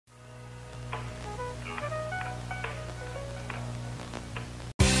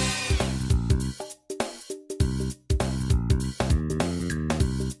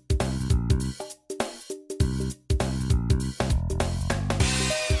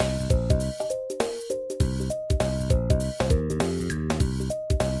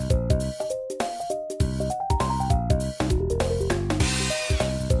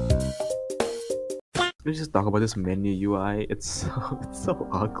we just talk about this menu UI? It's so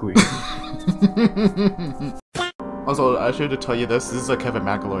ugly. Also, I should tell you this is a Kevin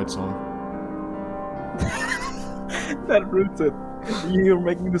McAlloy song. That ruins it. You're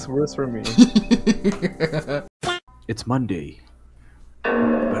making this worse for me. It's Monday.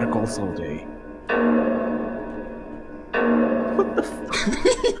 Better Call Saul Day. What the fuck?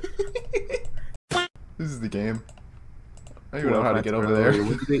 This is the game. I don't even know how to get over there.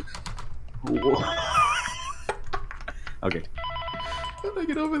 Okay. How do I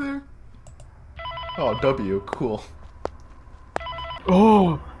get over there? Oh, W, cool.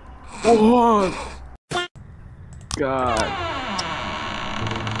 Oh! What? God.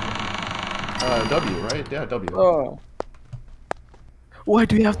 W, right? Yeah, W. Oh. Why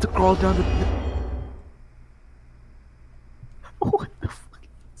do you have to crawl down the... What the fuck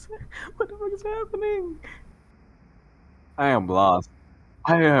is that? What the fuck is happening? I am lost.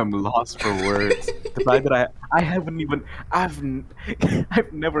 I am lost for words. The fact that I haven't even... I've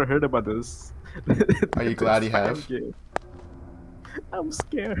never heard about this. Are you glad you have? Game. I'm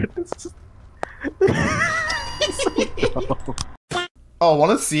scared. It's just... Oh,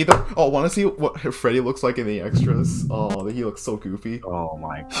 want to see what Freddy looks like in the extras? Oh, he looks so goofy. Oh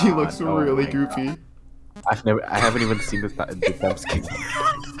my god. He looks really goofy. God. I haven't even seen the time skip.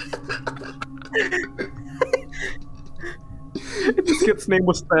 This kid's name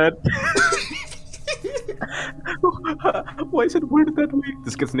was Ted. Why is it worded that way?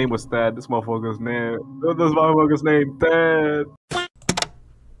 This kid's name was Ted. This motherfucker's name, Ted.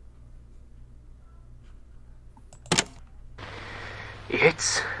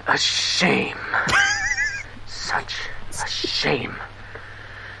 It's a shame. Such a shame.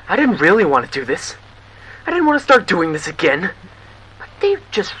 I didn't really want to do this. I didn't want to start doing this again. But they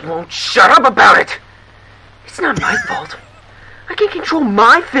just won't shut up about it. It's not my fault. I can't control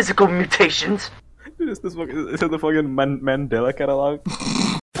my physical mutations. Is it the fucking Mandela catalog?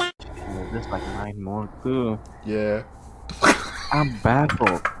 There's like 9 more too. Yeah. I'm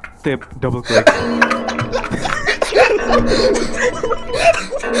baffled. Tip, double click.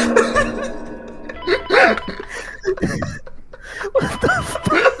 What the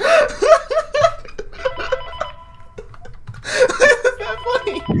fuck? Is that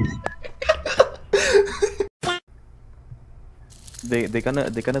funny? They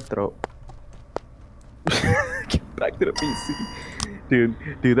gonna throw. Get back to the PC,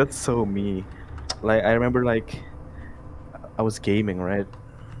 dude. That's so me. Like I remember, like I was gaming, right,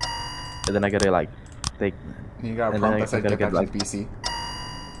 and then I gotta like take. You got a prompt that said get back to the PC.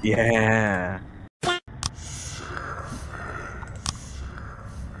 Yeah.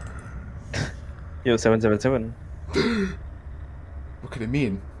 Yo, 777. What could it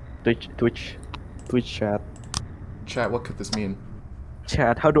mean? Twitch chat. Chat, what could this mean?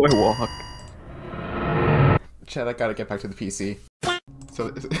 Chat, how do I walk? Chat, I gotta get back to the PC.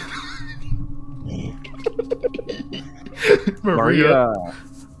 So... Maria.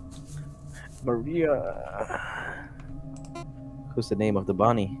 Who's the name of the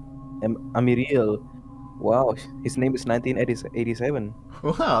bunny? Amiriel. Wow, his name is 1987.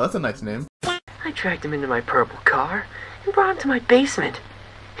 Wow, that's a nice name. I dragged him into my purple car and brought him to my basement.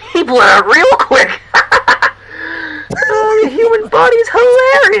 He bled out real quick. Oh, the human body is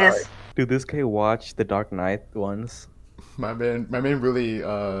hilarious. Dude, this guy watched The Dark Knight once. My man really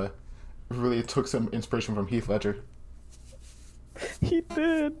took some inspiration from Heath Ledger. He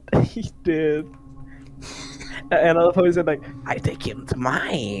did. And I love how he said, like, I take him to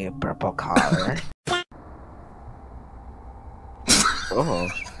my purple car. Oh.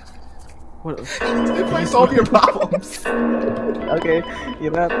 What? If I solve your problems. Okay,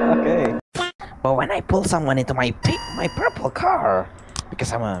 you're not okay. But when I pull someone into my purple car,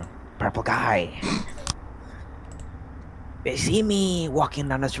 because I'm a purple guy, they see me walking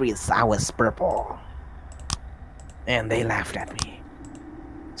down the streets, I was purple. And they laughed at me.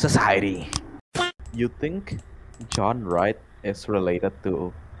 Society. You think John Wright is related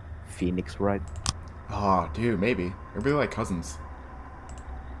to Phoenix Wright? Oh, dude, maybe. They're really like cousins.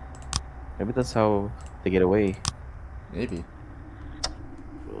 Maybe that's how they get away. Maybe.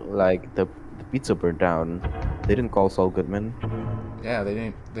 Like the pizza burned down. They didn't call Saul Goodman. Yeah, they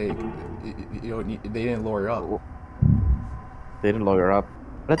didn't. They didn't lawyer up. They didn't lawyer up.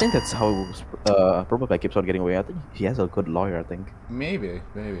 But I think that's how Purple Guy keeps on getting away. I think he has a good lawyer. I think. Maybe.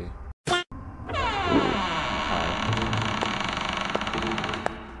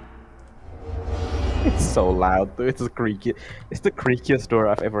 It's so loud, dude. It's creaky. It's the creakiest door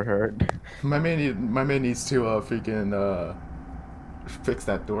I've ever heard. My man needs to freaking fix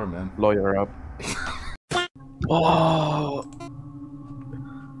that door, man. Lawyer up. Oh.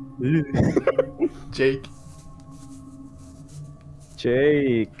 Jake.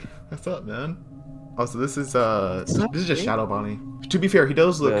 Jake. What's up, man? Oh, so this is just Shadow Bonnie. To be fair, he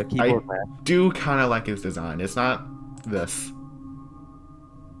does look. I do kind of like his design. It's not this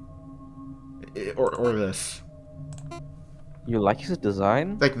or this. You like his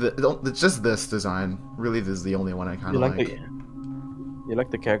design? Like it's just this design. Really, this is the only one I kind of like. You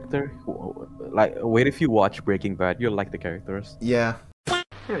like the character? Like, wait, if you watch Breaking Bad, you'll like the characters. Yeah.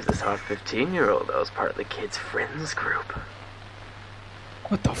 There's this hot 15-year-old that was part of the kids' friends group.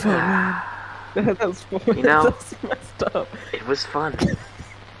 What the fuck, man? That's You know, that's messed up. It was fun.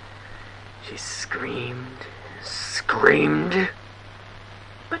 She screamed,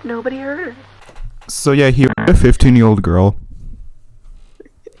 but nobody heard her. So yeah, he was a 15-year-old girl.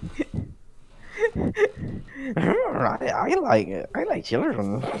 I like it. I like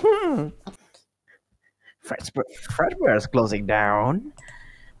children. Fredbear's closing down.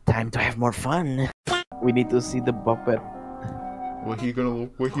 Time to have more fun. We need to see the puppet. What he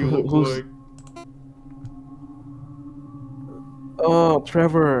look like? Oh,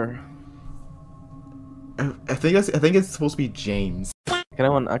 Trevor. I think it's supposed to be James. I kind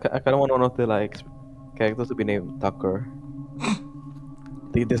of want one of the like characters to be named Tucker.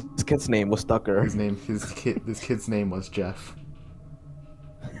 This kid's name was Tucker. This kid's name was Jeff.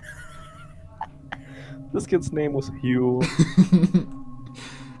 This kid's name was Hugh.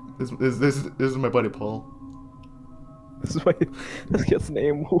 This is my buddy Paul. This kid's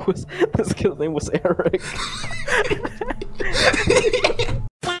name was Eric.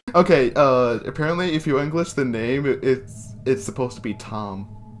 Okay, apparently if you English the name, it's supposed to be Tom.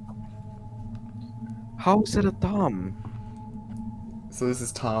 How is it a Tom? So this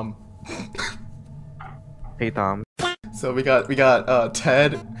is Tom. Hey Tom. So we got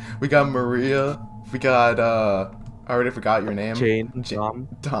Ted, we got Maria, we got I already forgot your name.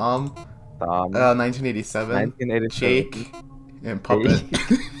 Tom. 1987. Jake and Puppet.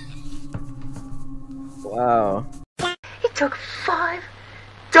 Wow. It took $5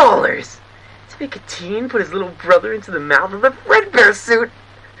 to make a teen put his little brother into the mouth of the Fredbear suit.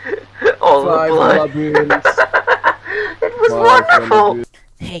 All the blood. It was wonderful.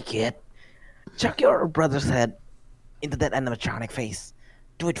 Hey kid, chuck your brother's head into that animatronic face.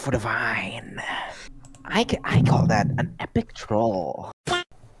 Do it for the vine. I call that an epic troll. $5.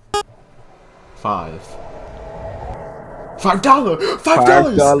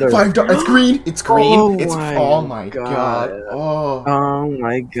 $5. It's green. It's green. Oh my god. Oh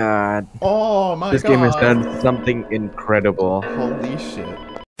my god. Oh my god. This game has done something incredible. Holy shit.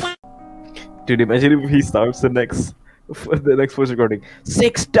 Dude, imagine if he starts the next voice recording.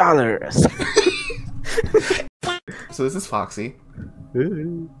 $6. So this is Foxy.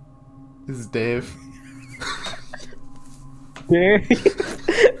 This is Dave. Dave.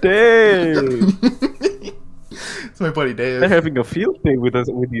 It's my buddy Dave. They're having a field day with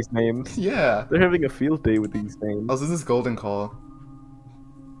these names. Yeah. They're having a field day with these names. Oh, this is Golden Call.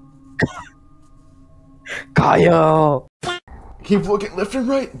 Kyle! Keep looking left and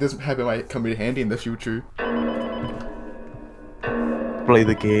right. This habit might come in handy in the future. Play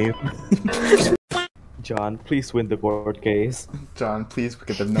the game. John, please win the court case. John, please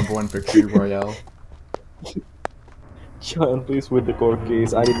get the #1 victory royale. John, please win the court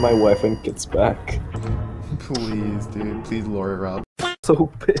case. I need my wife and kids back. Please, dude. Please lure her up.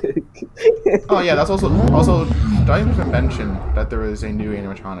 So big. Oh yeah, that's also did I even mention that there is a new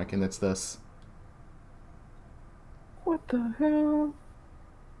animatronic and it's this? What the hell?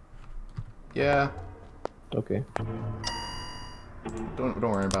 Yeah. Okay. Don't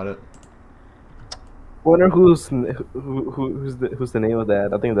worry about it. Wonder who's the name of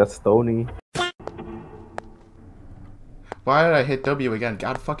that? I think that's Tony. Why did I hit W again?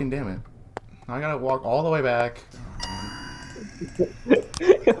 God fucking damn it. Now I gotta walk all the way back.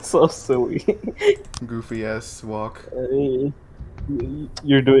 It's so silly. Goofy ass walk.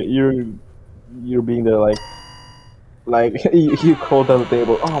 You're being there like you called down the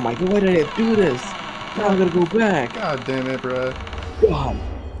table. Oh my god, why did I do this? Now I gotta go back. God damn it, bruh.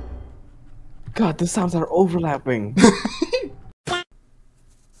 God, the sounds are overlapping.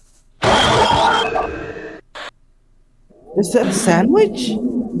 Is that a sandwich?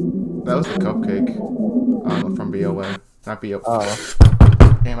 That was the cupcake. From BOA. Not BOA. Oh.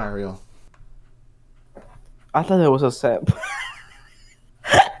 Am I real? I thought it was a sap.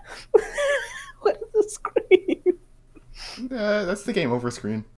 What is the screen? That's the game over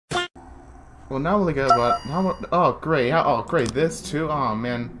screen. Well, now we got about. Oh, great. Oh, great. This too. Oh,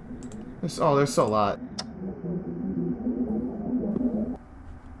 man. There's so a lot.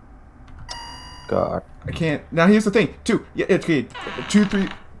 God. I can't. Now here's the thing. 2. Yeah, it's okay. 2, 3.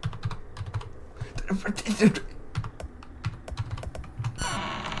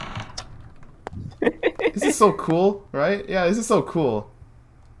 This is so cool, right? Yeah, this is so cool.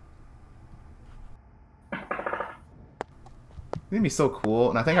 It's gonna be so cool,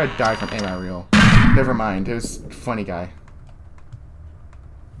 and I think I died from Real. Never mind, it was funny guy.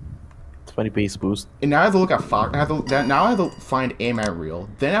 It's funny base boost. And now I have to look at Fox. Now I have to find Real.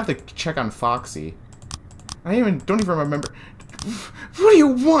 Then I have to check on Foxy. I don't even remember. What do you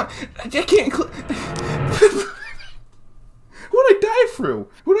want? I can't. Who did I die through?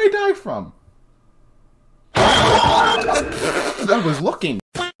 Who did I die from? I was looking.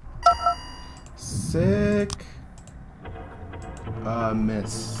 Sick.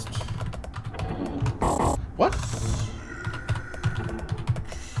 Missed. What?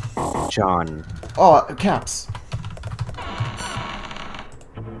 John. Oh, caps.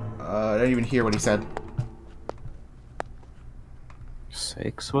 I didn't even hear what he said.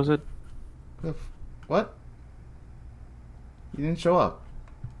 6, was it? What? You didn't show up.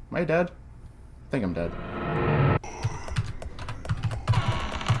 Am I dead? I think I'm dead.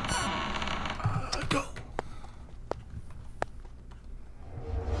 Go.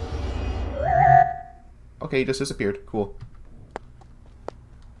 Okay, he just disappeared. Cool.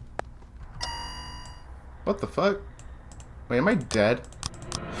 What the fuck? Wait, am I dead?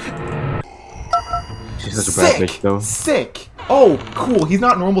 She's such a bad bitch, though. Sick! Oh, cool. He's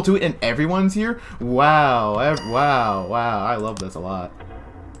not normal too, and everyone's here? Wow. Wow. I love this a lot.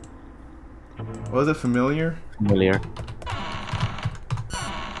 Was it familiar? Familiar.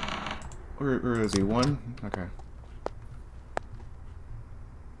 Where is he? 1? Okay.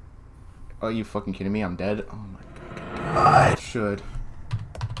 Oh, you fucking kidding me? I'm dead? Oh my god. Should.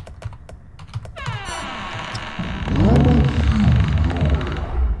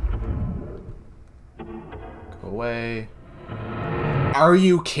 Go away. Are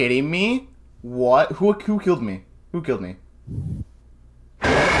you kidding me? What? Who killed me? Who killed me?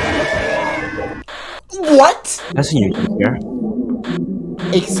 What? That's you here.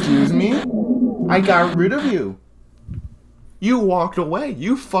 Excuse me? I got rid of you. You walked away.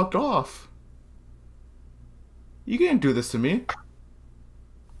 You fucked off. You can't do this to me.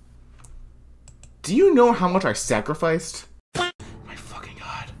 Do you know how much I sacrificed? My fucking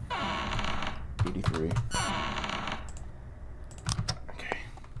god. 83. Okay.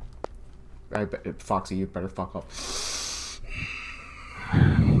 I bet, Foxy, you better fuck up.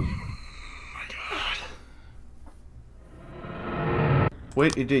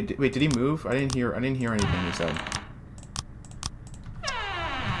 Wait, did he move? I didn't hear anything he said.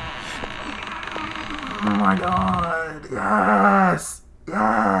 Oh my god. Yes.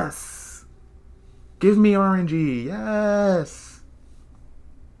 Yes. Give me RNG. Yes.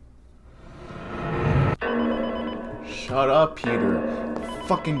 Shut up, Peter.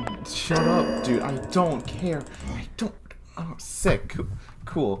 Fucking shut up, dude. I don't care. I'm sick.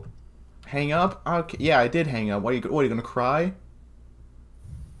 Cool. Hang up? Okay. Yeah, I did hang up. What are you gonna cry?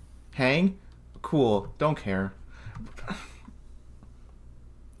 Hang? Cool. Don't care. I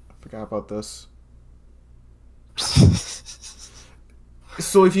forgot about this.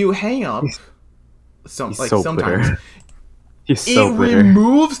 So if you hang up, sometimes it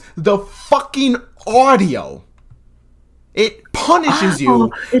removes the fucking audio. It punishes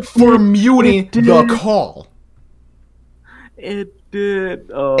you for muting the call. It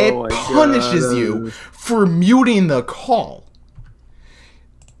did. Oh it my punishes God. you for muting the call.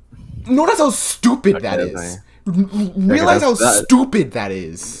 Notice how stupid that is. Realize how stupid that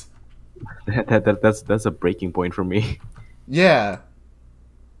is. That's a breaking point for me. Yeah.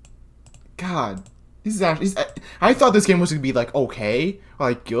 God, this is actually. I thought this game was gonna be like okay,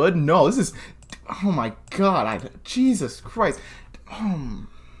 like good. No, this is. Oh my god! Jesus Christ.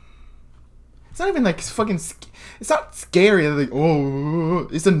 It's not even like fucking. It's not scary. Like oh,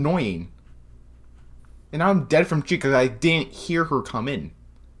 it's annoying. And now I'm dead from cheat because I didn't hear her come in.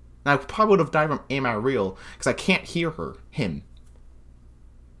 And I probably would have died from Am I Real because I can't hear him.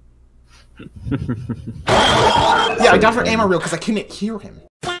 Yeah, I died from Am I Real because I couldn't hear him.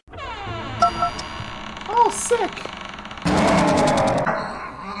 Oh, sick!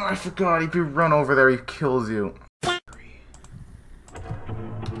 I forgot, if you run over there, he kills you.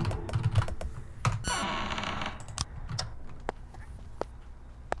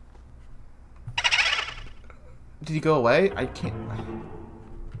 Did he go away? I can't...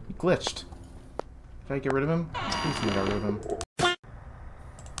 He glitched. Did I get rid of him? Please let me get rid of him.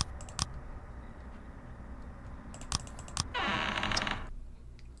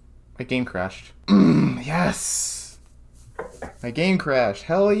 My game crashed. Yes! My game crashed.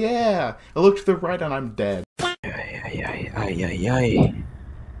 Hell yeah! I looked to the right and I'm dead.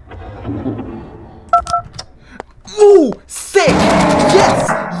 Ooh, sick! Yes!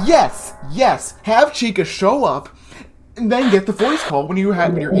 Yes! Yes! Have Chica show up, and then get the voice call when you're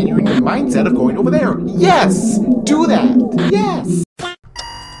in your mindset of going over there. Yes! Do that! Yes!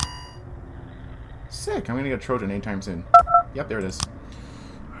 Sick, I'm gonna get a Trojan anytime soon. Yep, there it is.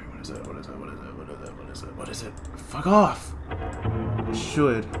 Alright, what is it? What is it? What is it? What is it? What is it? What is it? Fuck off! It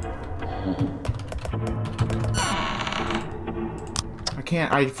should. I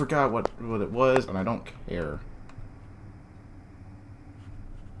can't, I forgot what it was, and I don't care.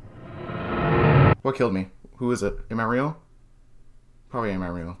 What killed me? Who is it? Am I real? Probably am I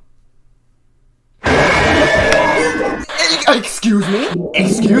real. Excuse me?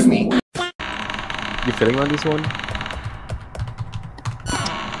 Excuse me? You feeling on this one?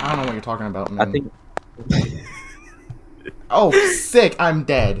 I don't know what you're talking about, man. I think... Oh, sick! I'm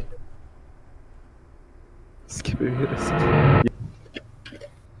dead. Skip it.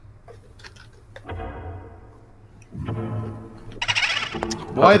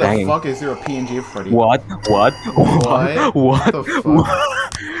 Why the fuck is there a PNG of Freddy? What? What? What? What? The fuck?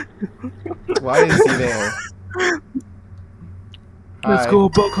 Why is he there? Let's go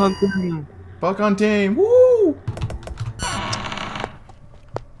buck hunting! Buck hunting! Woo!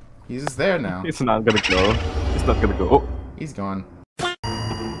 He's just there now. It's not gonna go. It's not gonna go. Oh. He's gone.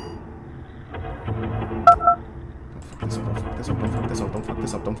 Don't fuck this up, don't fuck this up, don't fuck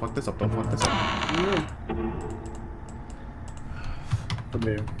this up, don't fuck this up, don't fuck this up, don't fuck this up.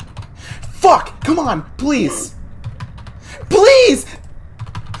 Fuck! Come on! Please! Please!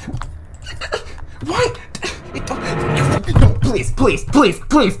 Why? No, please, please, please,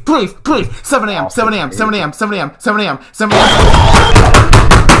 please, please, please! 7 a.m., 7 a.m., 7 a.m., 7 a.m., 7 a.m., 7 a.m.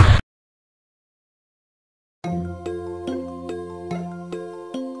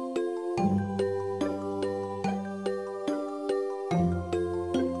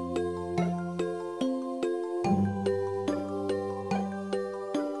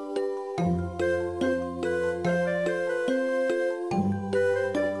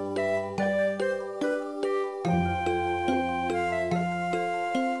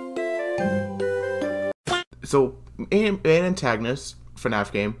 So, an antagonist,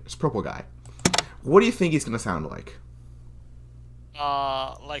 FNAF game, is Purple Guy. What do you think he's gonna sound like?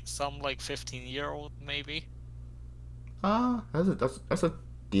 Like some 15-year-old maybe. That's a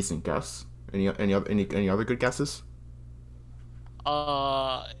decent guess. Any other good guesses?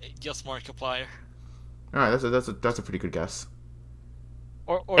 Just Markiplier. All right, that's a pretty good guess.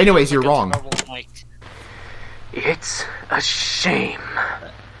 Or anyways, you're wrong. It's a shame.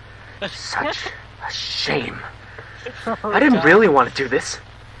 Such a shame. I didn't really want to do this.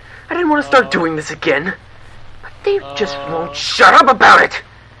 I didn't want to start doing this again. But they just won't shut up about it.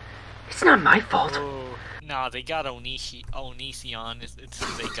 It's not my fault. Nah, they got Onision. It's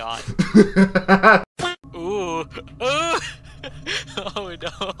who they got. Ooh. Oh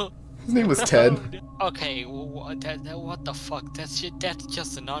no. His name was Ted. Okay, what the fuck? That's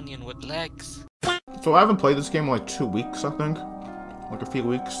just an onion with legs. So I haven't played this game in 2 weeks, I think. A few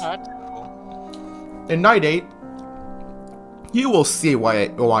weeks. In Night 8, you will see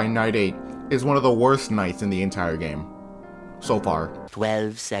why Night 8 is one of the worst nights in the entire game. So far.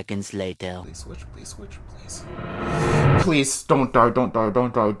 12 seconds later. Please switch, please switch, please. Please, don't die, don't die,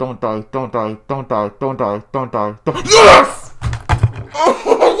 don't die, don't die, don't die, don't die, don't die, don't die, don't die. Yes!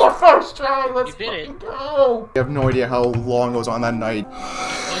 Oh, the first try, let's fucking go! I have no idea how long I was on that night.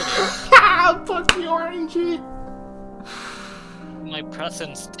 Fuck the orangey! My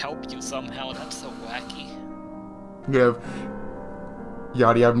presence helped you somehow, that's so wacky.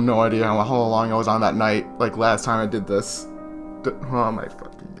 Yachty, I have no idea how long I was on that night, last time I did this. Oh my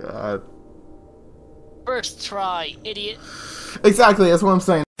fucking god. First try, idiot. Exactly, that's what I'm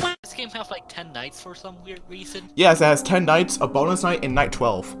saying. This game has 10 nights for some weird reason. Yes, it has 10 nights, a bonus night, and night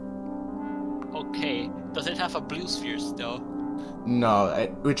 12. Okay, does it have a blue spheres though? No,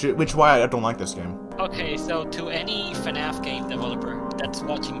 which why I don't like this game. Okay, so to any FNAF game developer that's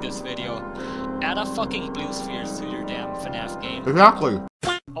watching this video, add a fucking blue spheres to your damn FNAF game. Exactly.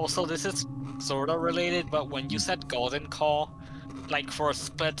 Also, this is sorta related, but when you said Golden Call, for a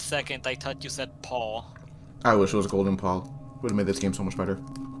split second I thought you said Paul. I wish it was Golden Paul. Would have made this game so much better.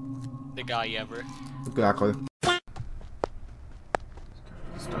 The guy ever. Exactly.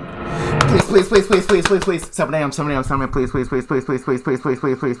 Please, please, please, please, please, please. 7 a.m., 7 a.m., 7 a.m., please, please, please, please, please, please, please, please,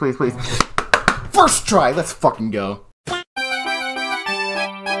 please, please, please, please. First try, let's fucking go.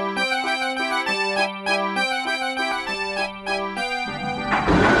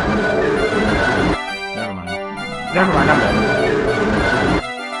 Never mind. Never mind, I'm dead.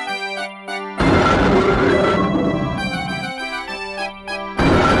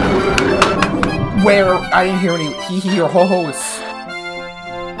 Where? I didn't hear any hee-hee or ho-hos.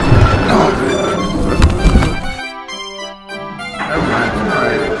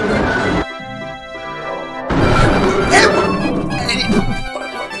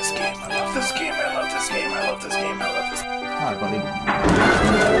 Hi, buddy.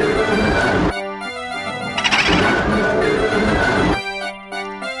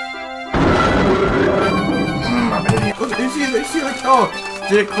 I'm an idiot. Look, you see, like, oh,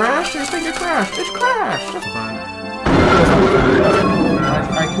 did it crash? I think it crashed. It crashed. That's fine.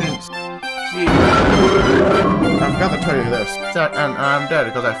 I couldn't see. I forgot to tell you this. And I'm dead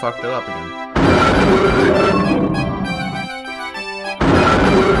because I fucked it up again.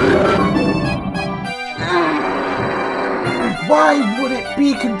 Why would it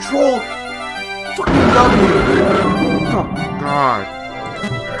be control? Fucking W. Oh God.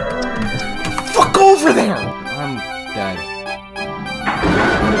 Fuck over there. I'm dead.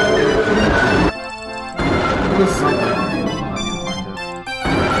 There's something.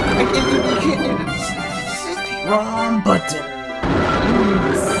 I can't. It's the wrong button.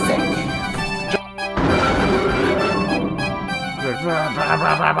 Sick.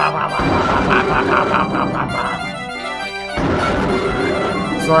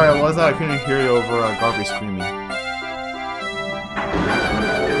 Sorry, I couldn't hear you over Garvey screaming.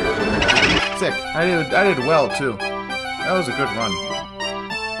 Sick. I did well too. That was a good run.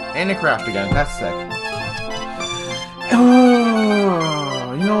 And it crashed again. That's sick.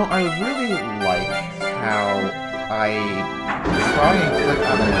 Oh, you know, I really like how I try and click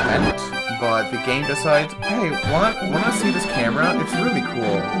on an event, but the game decides, hey, wanna see this camera? It's really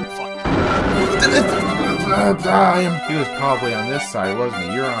cool. He was probably on this side, wasn't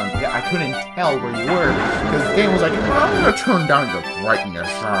he? You're on. Yeah, I couldn't tell where you were because the game was like, oh, I'm gonna turn down your brightness.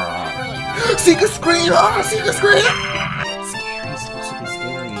 Secret screen! Oh, secret screen! It's scary. It's supposed to be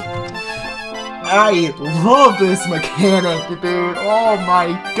scary. I love this mechanic, dude. Oh my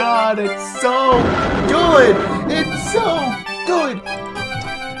God, it's so good. It's so good.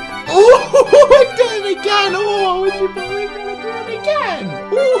 Oh, I did it again! Oh, would you believe that I did it again?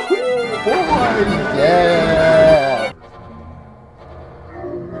 Oh, boy! Yeah!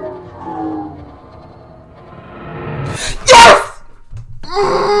 Yes!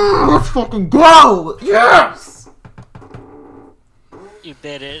 Let's fucking go! Yes! You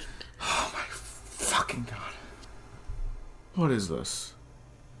did it. Oh my fucking God. What is this?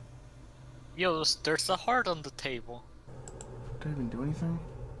 Yo, there's a heart on the table. Did I even do anything?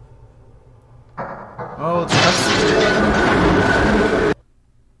 Oh, it's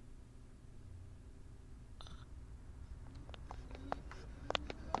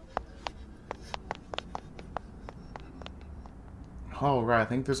oh, right, I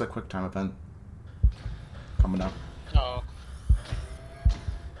think there's a quick time event coming up. Oh.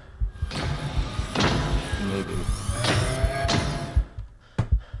 Maybe.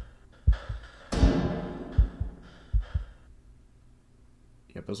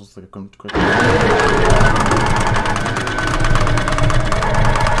 Yep, this looks like a quick.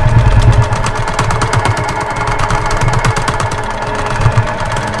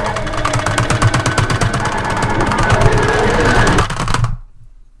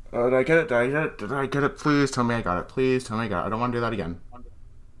 Did I get it? Did I get it? Did I get it? Please tell me I got it. Please tell me I got it. I don't want to do that again.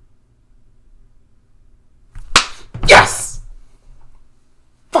 Yes!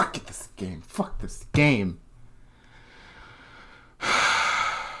 Fuck this game. Fuck this game.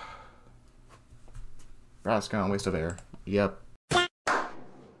 That's kind of a waste of air. Yep.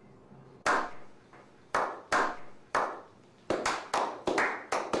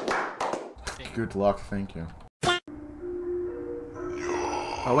 Good luck, thank you.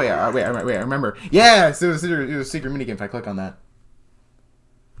 Oh wait, I remember. Yes, it was a secret minigame if I click on that.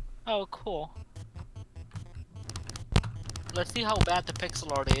 Oh, cool. Let's see how bad the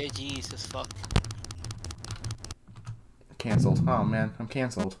pixel art AG is as fuck. Cancelled. Oh man, I'm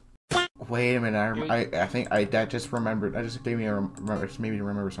cancelled. Wait a minute, I think that just remembered. That just gave me a just made me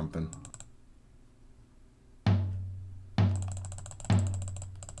remember something.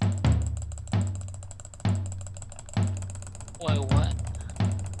 Wait, what?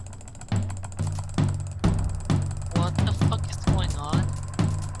 What the fuck is going on?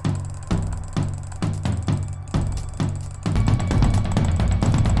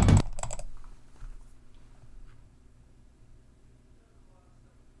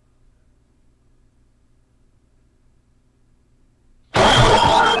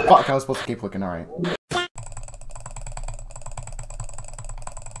 Fuck, I was supposed to keep looking, alright.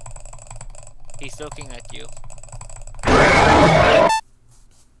 He's looking at you.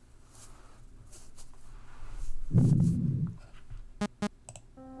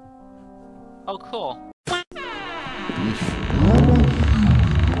 Oh, cool.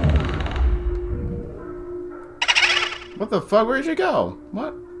 What the fuck? Where'd you go?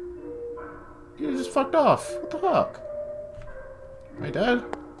 What? You just fucked off. What the fuck? Am I dead?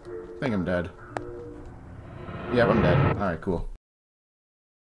 I think I'm dead. Yeah, I'm dead. Alright, cool.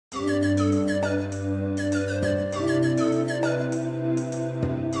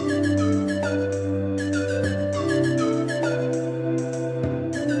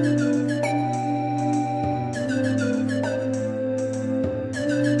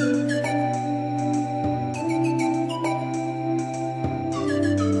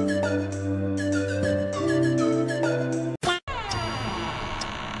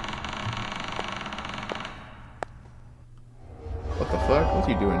 What the fuck? What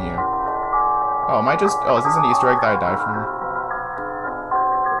are you doing here? Oh, am I just... Oh, is this an Easter egg that I die from?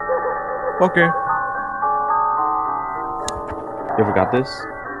 Okay. You ever got this?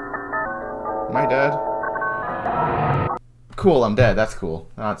 Am I dead? Cool, I'm dead. That's cool.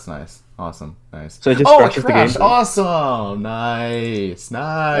 That's nice. Awesome. Nice. So it just crashes the game? Awesome! Nice.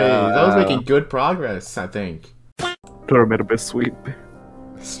 Nice. That was making good progress, I think. Dormitabis sweep.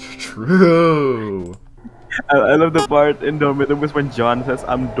 It's true. I love the part in Dormitabis when John says,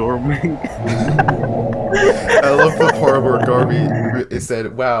 I'm dorming. I love the part where Garby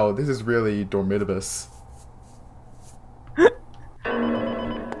said, wow, this is really Dormitabis.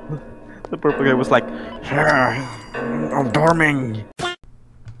 The purple guy was like, yeah, I'm dorming.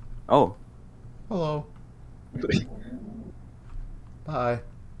 Oh. Hello. Bye.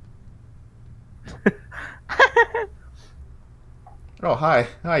 Oh, hi.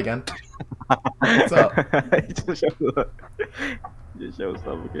 Hi again. What's up? He just shows up. He just shows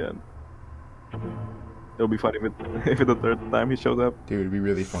up again. It'll be funny if it's the third time he shows up. Dude, it'd be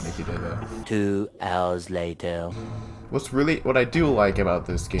really funny if he did that. 2 hours later. What I do like about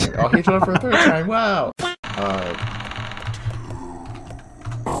this game... Oh, he showed up for a third time, wow!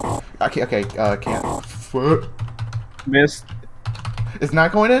 Okay, can't... Missed. It's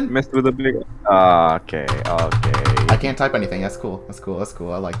not going in? Missed with a big... okay. I can't type anything, that's cool.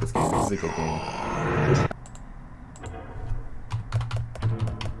 I like this game, this is a good game.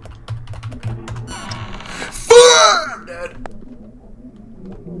 I'm dead!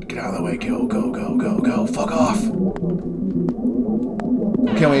 Get out of the way, go, fuck off!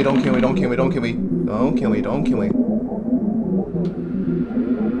 Don't kill me, don't kill me.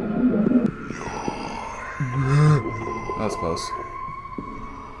 That was close.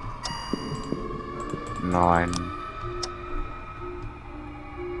 9.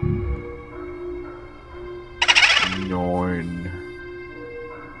 9.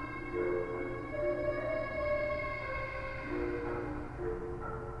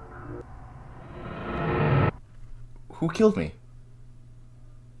 Who killed me?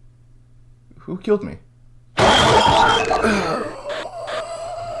 Who killed me?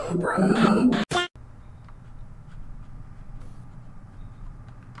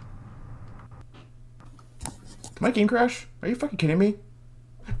 Did my game crash? Are you fucking kidding me?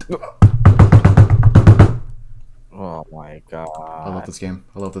 Oh my god. I love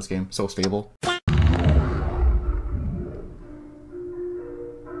this game. So stable.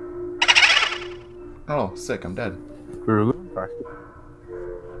 Oh, sick. I'm dead.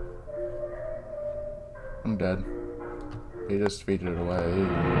 I'm dead. He just feeded it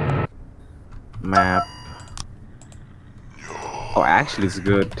away. Map. Oh, actually, it's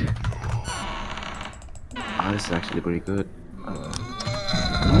good. Oh, this is actually pretty good.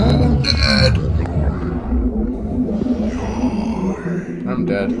 I'm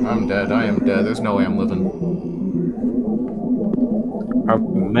dead. I am dead. There's no way I'm living.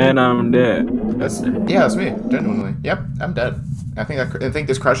 Man, I'm dead. Yeah, that's me. Genuinely. Yep, I'm dead. I think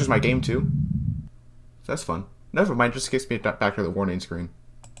this crashes my game too. That's fun. Never mind. Just gets me back to the warning screen.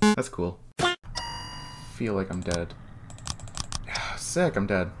 That's cool. Feel like I'm dead. Sick. I'm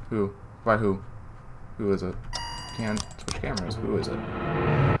dead. Who? Why who? Who is it? Can't switch cameras. Who is it?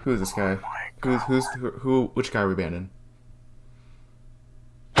 Who is this guy? Which guy are we banning?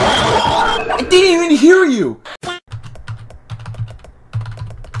 I didn't even hear you!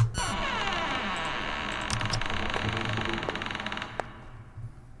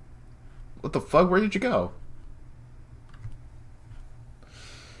 What the fuck? Where did you go?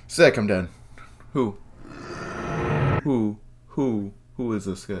 Sick, I'm dead. Who is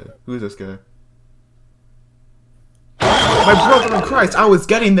this guy? Who is this guy? My brother in Christ! I was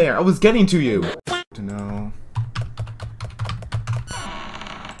getting there! I was getting to you! To know.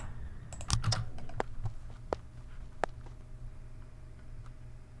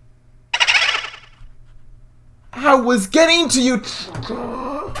 I was getting to you! You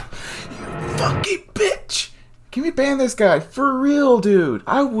fucking bitch! Can we ban this guy? For real, dude!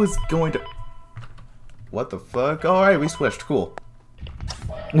 I was going to... What the fuck? Alright, we switched. Cool.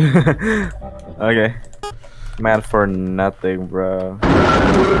 Okay. Mad for nothing, bro.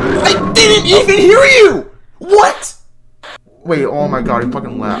 I didn't even hear you! What? Wait, oh my god, I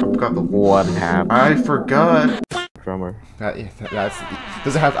fucking laughed. I forgot the... What happened? I forgot. Drummer. That's...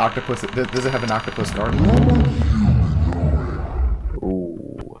 Does it have octopus... Does it have an octopus garden?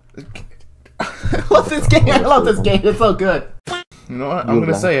 Ooh. I love this game. I love this game. It's so good. You know what? I'm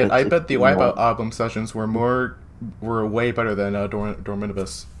gonna say it. I bet the Wipeout album sessions were way better than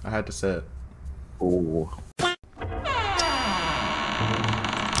Dormitabis. I had to say it. Ooh.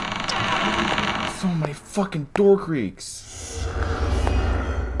 So many fucking door creaks.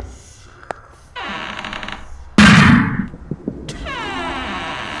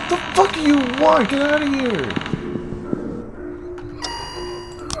 The fuck do you want? Get out of here!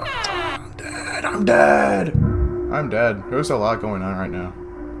 I'm dead. I'm dead. There's a lot going on right now.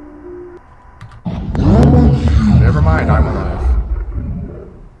 Never mind, I'm alive.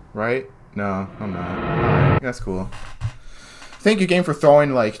 Right? No, I'm not. Alright, that's cool. Thank you, game, for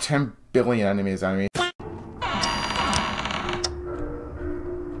throwing like 10 billion enemies at me. I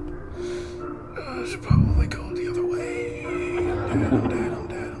should probably go the other way. I'm dead.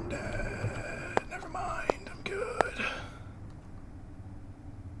 Never mind, I'm good.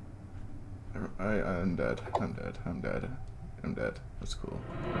 I'm dead. That's cool.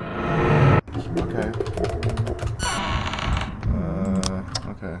 Okay.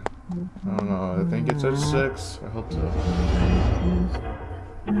 Okay. I don't know. I think it's at 6. I hope so.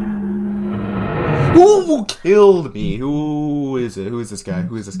 Who killed me? Who is it? Who is this guy? I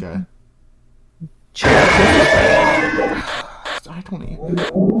don't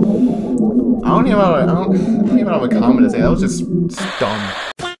even have a comment to say. That was just dumb.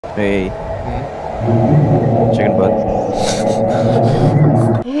 Hey. Chicken butt.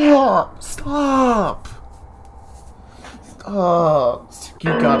 Stop! You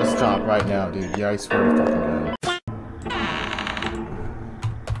gotta stop right now, dude. Yeah, I swear to fucking God.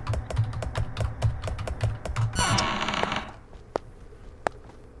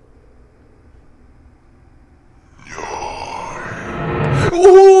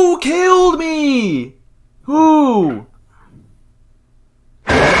 Who killed me? Who?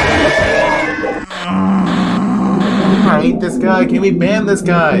 I hate this guy. Can we ban this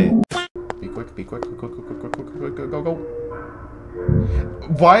guy? Be quick. Go.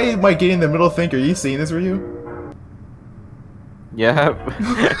 Why am I getting the middle finger? Are you seeing this, Ryu? Yep. What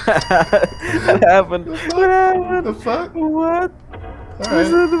happened? The fuck? What?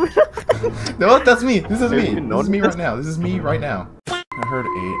 Alright. No, that's me. This is me. This is me right now. This is me right now. I heard 8,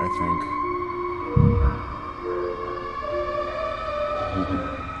 I think.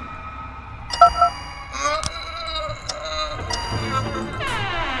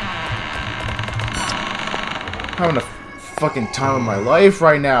 Having a fucking time of my life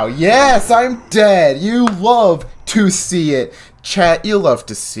right now. Yes, I'm dead. You love to see it. Chat, you love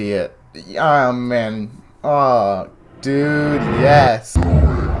to see it. Oh, man. Oh, dude, yes.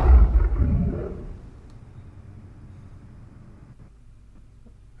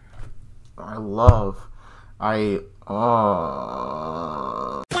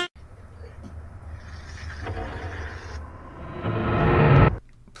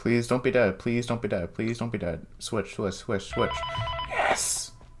 Please don't be dead. Please don't be dead. Please don't be dead. Switch.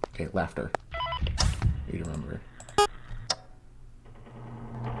 Yes! Okay, laughter. Need to remember.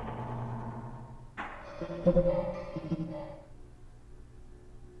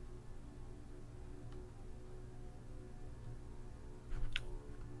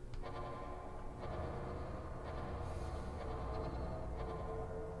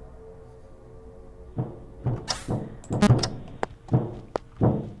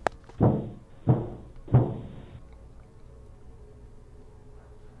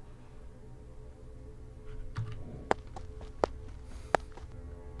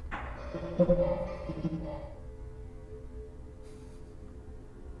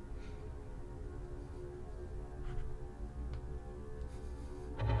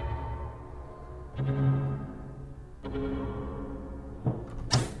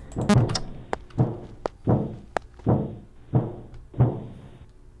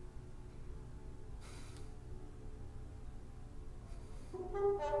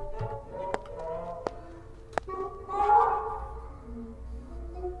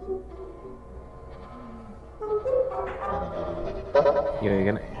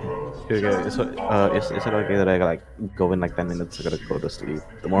 Is it okay that I like go in like 10 minutes? I gotta go to sleep.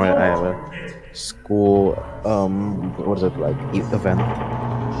 Tomorrow I have a school what is it, like event?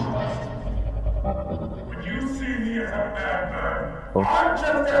 When you see me as a bad man, Oh. I'm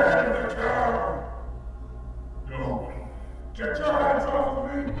just the head of the town. Get your hands off of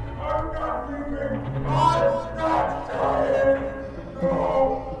me! I'm not leaving! I will not stay! No!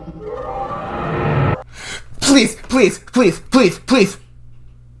 Please, please, please, please, please!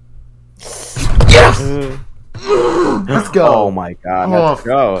 Yes! Let's go! Oh my god, let's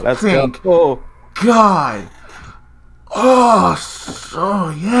go. Let's go. Oh god!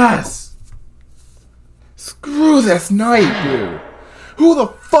 Oh, yes! Screw this night, dude! Who the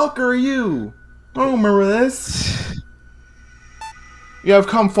fuck are you? I don't remember this. You have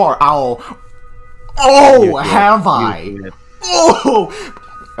come far, owl. Oh, have I? Oh!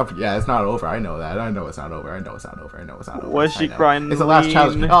 Yeah, it's not over. I know that. I know it's not over. I know it's not over. I know it's not over. Was she crying? It's the last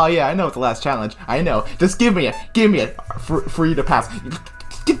challenge. Oh yeah, I know it's the last challenge. I know. Just give me it. Give me it for you to pass.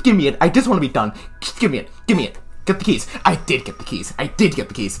 Give me it. I just want to be done. Just give me it. Give me it. Get the keys. I did get the keys. I did get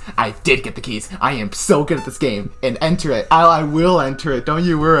the keys. I did get the keys. I am so good at this game. And enter it. I will enter it. Don't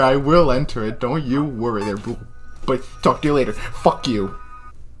you worry. I will enter it. Don't you worry there, boo. But talk to you later. Fuck you.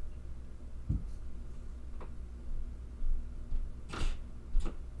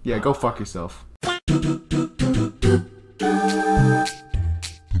 Yeah, go fuck yourself.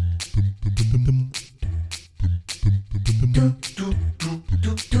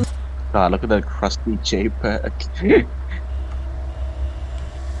 God, look at that crusty JPEG.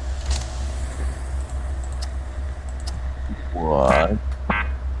 What?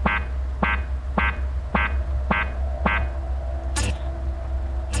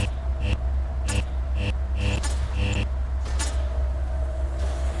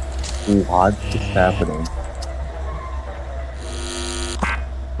 What is happening?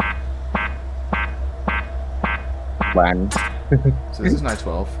 Plan. So this is night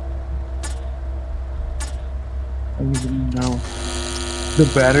 12. I don't even know. The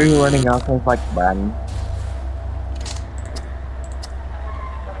battery running out sounds like ban.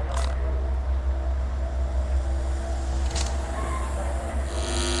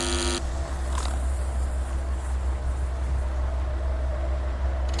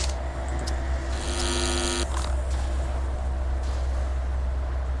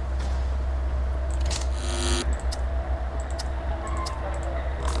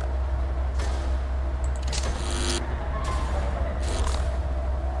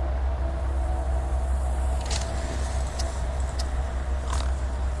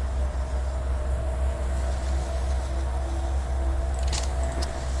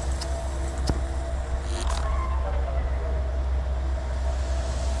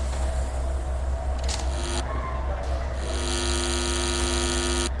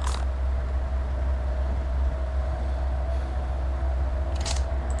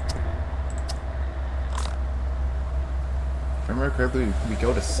 If I remember correctly, we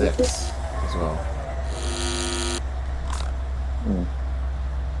go to 6 as well.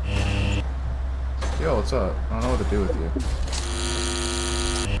 Yo, what's up? I don't know what to do with you.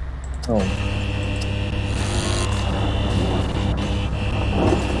 Oh.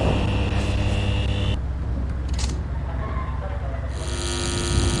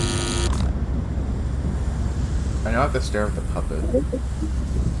 I now have to stare at the puppet.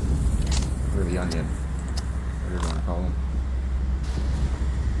 Or the onion. Whatever you want to call him.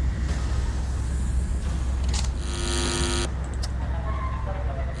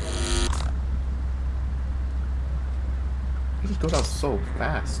 He just goes out so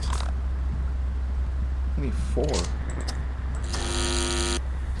fast. Only 4.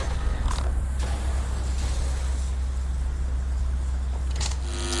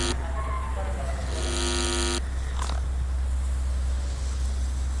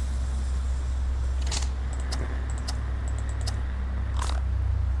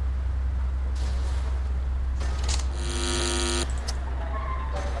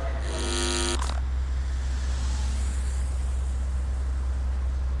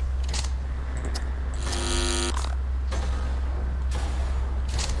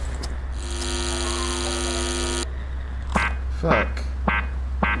 Fuck.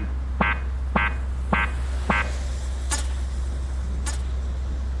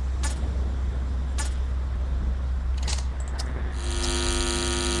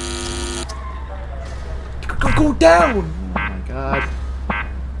 Go down! Oh my god.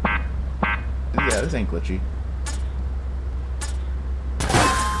 Yeah, this ain't glitchy.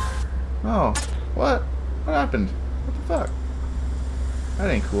 Oh, what? What happened? What the fuck? That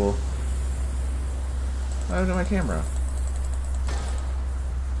ain't cool. What happened to my camera?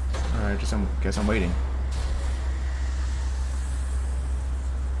 Alright, guess I'm waiting.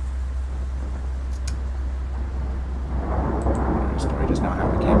 I just now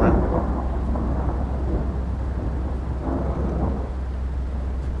have a camera.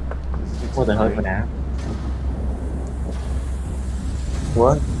 What the hell is that?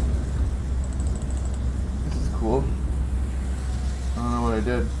 What? This is cool. I don't know what I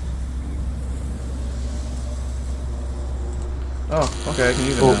did. Oh, okay, I can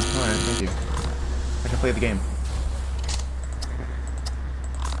use it now. Alright, thank you. I can play the game.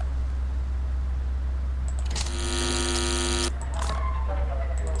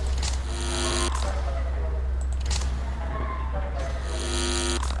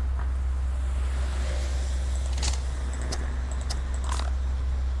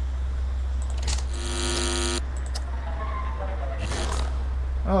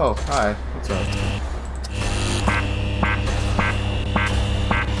 Oh, hi. What's up?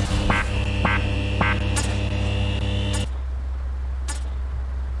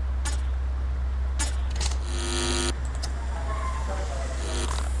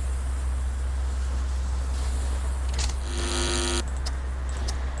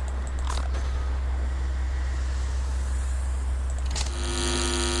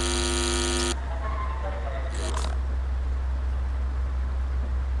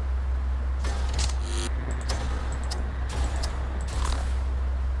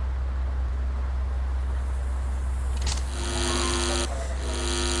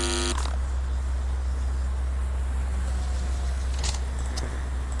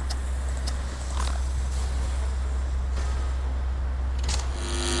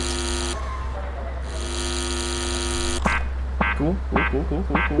 Cool.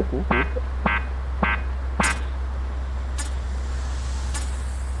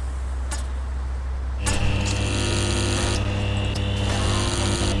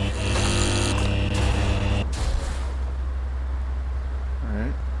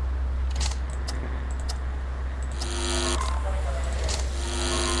 Alright.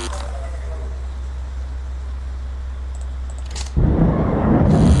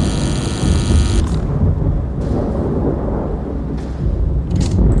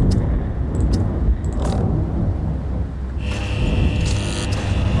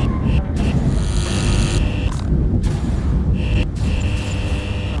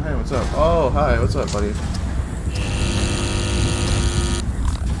 What's up? Oh, hi. What's up, buddy?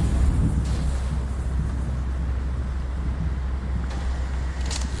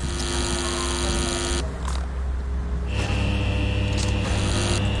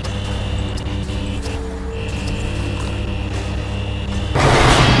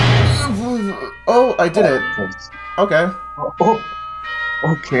 Oh, I did it. Okay. Oh,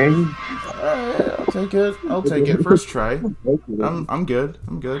 okay. I'll take it. I'll take it. First try. I'm good.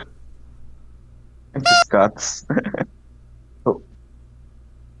 I'm good. It just cuts. Oh.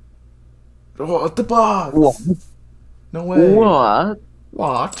 Oh, the box! What? No way. What?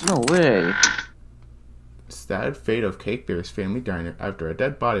 What? No way. Sad fate of Cake Bear's Family Diner after a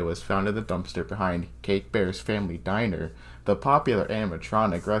dead body was found in the dumpster behind Cake Bear's Family Diner. The popular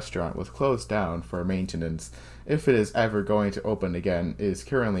animatronic restaurant was closed down for maintenance. If it is ever going to open again is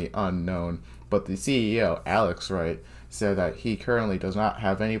currently unknown, but the CEO, Alex Wright, said that he currently does not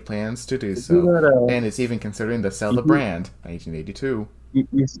have any plans to do so, and is even considering to sell the brand. 1982.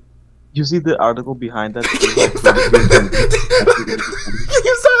 You see the article behind that?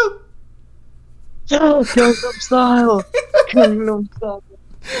 Gangnam Style! Gangnam Style!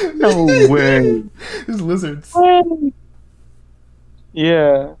 No way! There's lizards.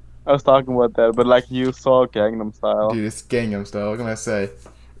 Yeah, I was talking about that, but like you saw Gangnam Style. Dude, it's Gangnam Style. What can I say?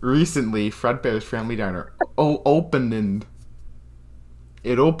 Recently, Fredbear's Family Diner opened.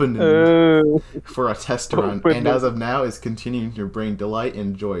 It opened for a test run, and as of now is continuing to bring delight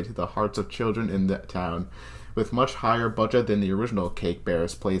and joy to the hearts of children in the town. With much higher budget than the original Cake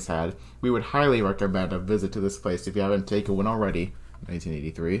Bear's place had, we would highly recommend a visit to this place if you haven't taken one already.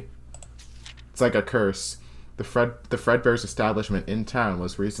 1983. It's like a curse. The Fredbear's establishment in town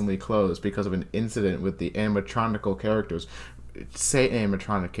was recently closed because of an incident with the animatronical characters. Say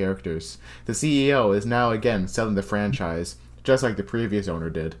animatronic characters. The CEO is now again selling the franchise, just like the previous owner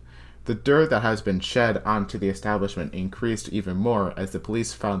did. The dirt that has been shed onto the establishment increased even more as the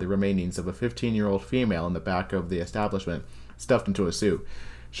police found the remainings of a 15-year-old female in the back of the establishment, stuffed into a suit.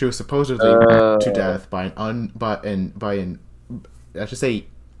 She was supposedly to death by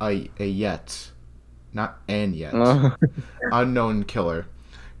unknown killer.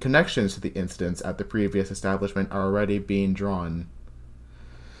 Connections to the incidents at the previous establishment are already being drawn.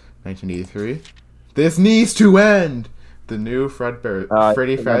 1983. This needs to end! The new Freddy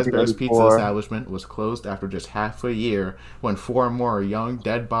Fazbear's Pizza establishment was closed after just half a year when 4 more young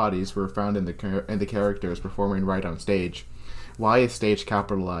dead bodies were found in the characters performing right on stage. Why is stage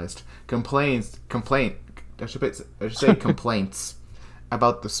capitalized? Complaints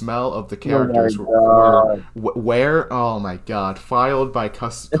about the smell of the characters where, oh my god, filed by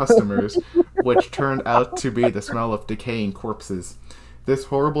customers, which turned out to be the smell of decaying corpses. This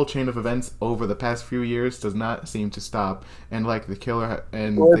horrible chain of events over the past few years does not seem to stop, and the killer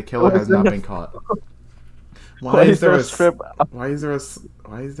has not been caught. Why is there a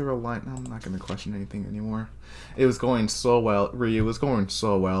line? I'm not gonna question anything anymore. It was going so well, Ryu. It was going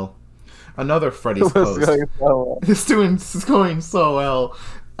so well. Another Freddy's closed. This is going so well.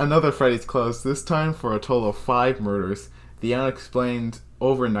 Another Freddy's closed. This time for a total of 5 murders. The unexplained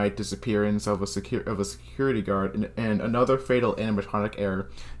overnight disappearance of a security guard, and another fatal animatronic error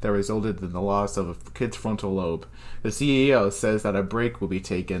that resulted in the loss of a kid's frontal lobe. The CEO says that a break will be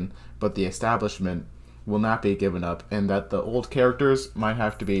taken, but the establishment will not be given up, and that the old characters might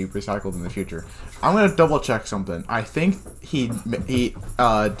have to be recycled in the future. I'm gonna double check something. I think he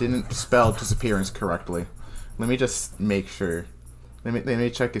didn't spell disappearance correctly. Let me just make sure. Let me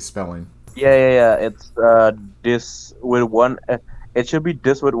check his spelling. Yeah. It's this with one. It should be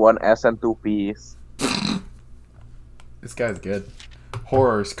this with 1 S and 2 P's. This guy's good.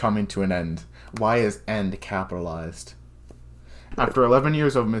 Horror's coming to an end. Why is end capitalized? After 11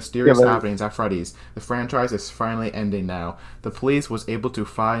 years of mysterious happenings at Freddy's, the franchise is finally ending now. The police was able to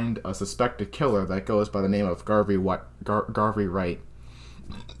find a suspected killer that goes by the name of Garvey Wright. Garvey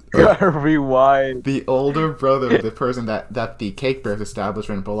White. The older brother of the person that the Cake Bears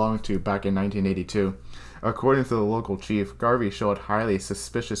establishment belonged to back in 1982. According to the local chief, Garvey showed highly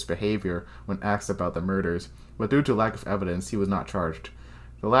suspicious behavior when asked about the murders, but due to lack of evidence, he was not charged.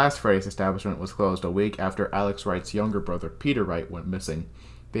 The last Freddy's establishment was closed a week after Alex Wright's younger brother, Peter Wright, went missing.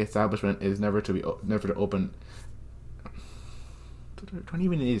 The establishment is never to open. Don't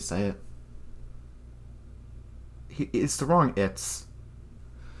even need to say it. It's the wrong "it's."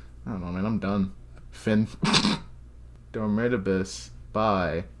 I don't know, man. I'm done. Finn. Dormitabis.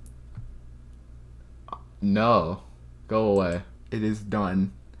 Bye. No. Go away. It is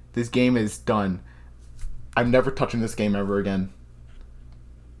done. This game is done. I'm never touching this game ever again.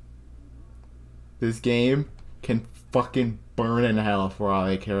 This game can fucking burn in hell for all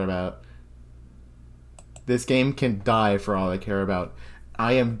I care about. This game can die for all I care about.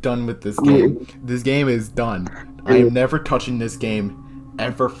 I am done with this game. This game is done. I am never touching this game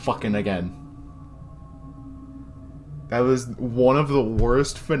ever fucking again. That was one of the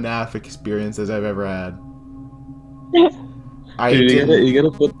worst FNAF experiences I've ever had.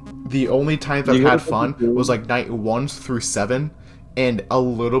 The only times I've had fun was like night 1 through 7. And a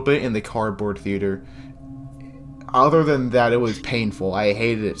little bit in the cardboard theater. Other than that, it was painful. I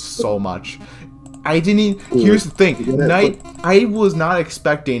hated it so much. Here's the thing. I was not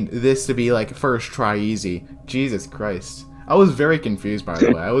expecting this to be like first try easy. Jesus Christ. I was very confused, by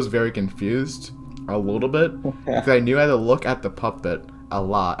the way. I was very confused. A little bit. Because I knew how to look at the puppet a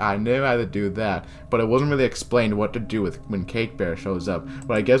lot. I knew how to do that. But it wasn't really explained what to do with when Cake Bear shows up.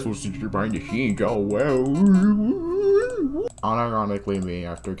 But I guess we'll see you behind the scenes. Oh, well. Unironically me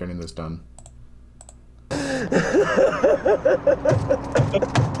after getting this done.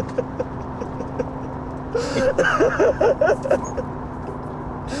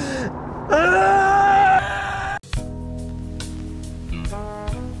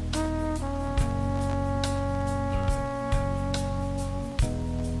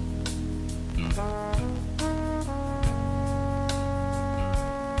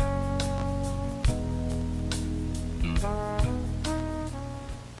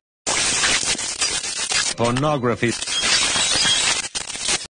 Pornography.